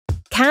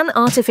Can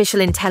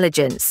artificial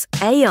intelligence,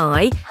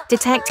 AI,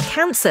 detect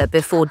cancer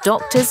before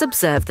doctors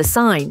observe the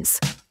signs?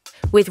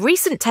 With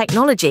recent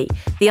technology,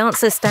 the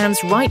answer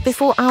stands right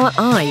before our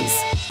eyes.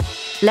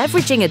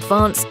 Leveraging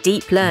advanced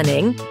deep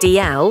learning,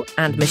 DL,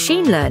 and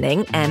machine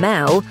learning,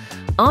 ML,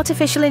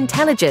 artificial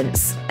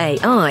intelligence,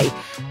 AI,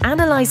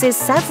 analyzes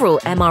several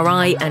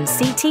MRI and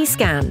CT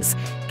scans,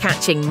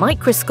 catching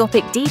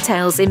microscopic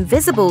details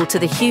invisible to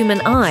the human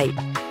eye.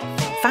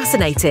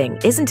 Fascinating,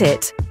 isn't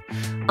it?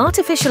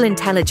 Artificial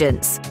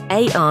intelligence,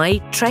 AI,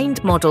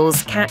 trained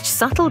models catch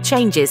subtle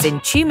changes in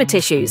tumor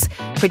tissues,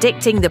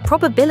 predicting the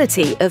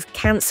probability of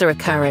cancer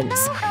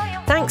occurrence,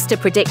 thanks to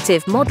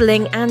predictive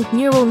modeling and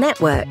neural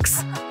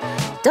networks.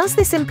 Does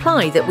this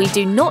imply that we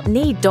do not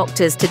need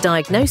doctors to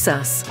diagnose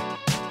us?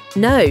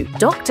 No,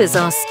 doctors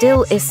are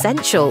still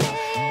essential.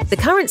 The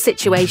current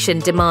situation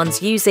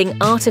demands using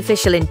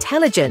artificial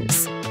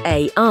intelligence,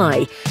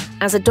 AI,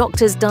 as a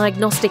doctor's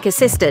diagnostic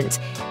assistant,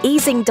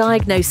 easing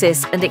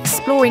diagnosis and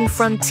exploring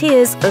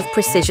frontiers of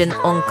precision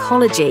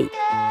oncology.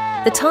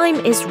 The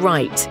time is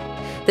right.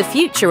 The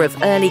future of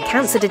early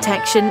cancer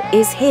detection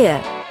is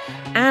here.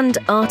 And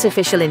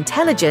artificial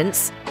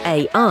intelligence,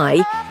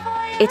 AI,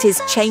 it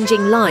is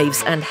changing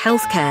lives and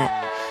healthcare.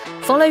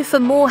 Follow for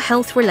more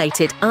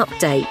health-related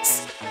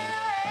updates.